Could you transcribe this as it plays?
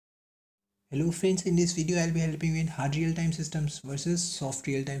Hello friends, in this video I'll be helping with hard real-time systems versus soft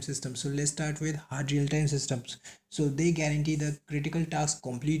real-time systems. So let's start with hard real-time systems. So they guarantee the critical task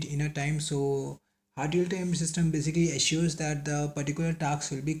complete in a time. So hard real-time system basically assures that the particular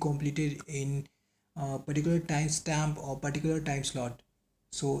task will be completed in a particular timestamp or particular time slot.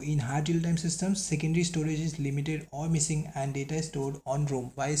 So in hard real-time systems, secondary storage is limited or missing and data is stored on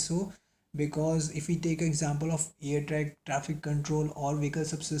ROM. Why so? Because if we take example of traffic control or vehicle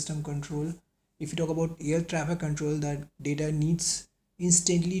subsystem control, if you talk about air traffic control, that data needs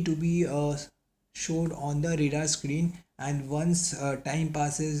instantly to be showed on the radar screen, and once time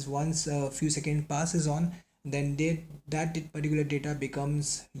passes, once a few seconds passes on, then that particular data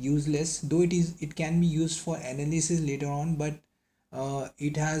becomes useless, though it can be used for analysis later on, but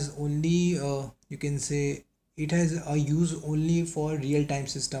it has only you can say it has a use only for real-time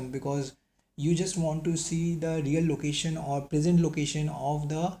system, because you just want to see the real location or present location of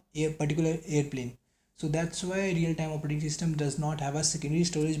the particular airplane. So that's why real-time operating system does not have a secondary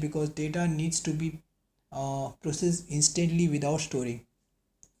storage, because data needs to be processed instantly without storing.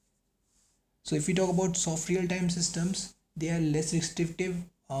 So if we talk about soft real-time systems, they are less restrictive.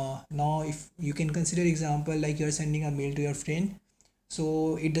 Now if you can consider example like you're sending a mail to your friend,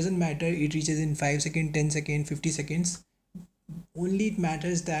 so it doesn't matter it reaches in 5 seconds, 10 seconds, 50 seconds, only it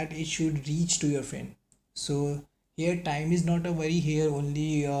matters that it should reach to your friend. So here time is not a worry, here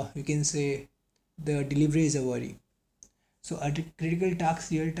only you can say the delivery is a worry. So a critical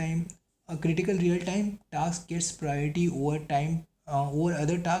real time task gets priority over time over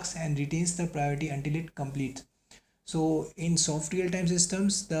other tasks and retains the priority until it completes. So in soft real time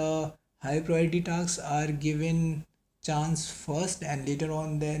systems, the high priority tasks are given chance first, and later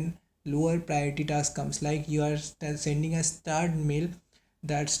on then lower priority task comes, like you are sending a start mail.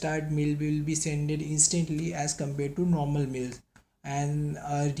 That start mail will be sent instantly as compared to normal mails. And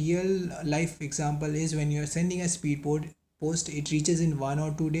a real life example is when you are sending a post, it reaches in 1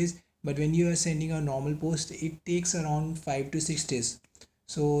 or 2 days, but when you are sending a normal post, it takes around 5 to 6 days.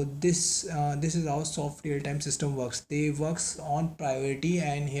 So this is how soft real-time system works. They works on priority,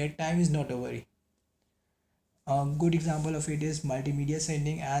 and here time is not a worry. A good example of it is multimedia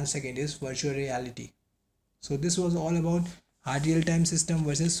sending, and second is virtual reality. So this was all about hard real-time system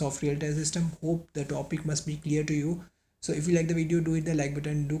versus soft real-time system. Hope the topic must be clear to you. So if you like the video, do hit the like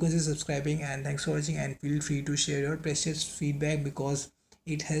button, do consider subscribing, and thanks for watching, and feel free to share your precious feedback because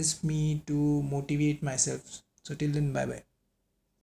it helps me to motivate myself. So till then, bye bye.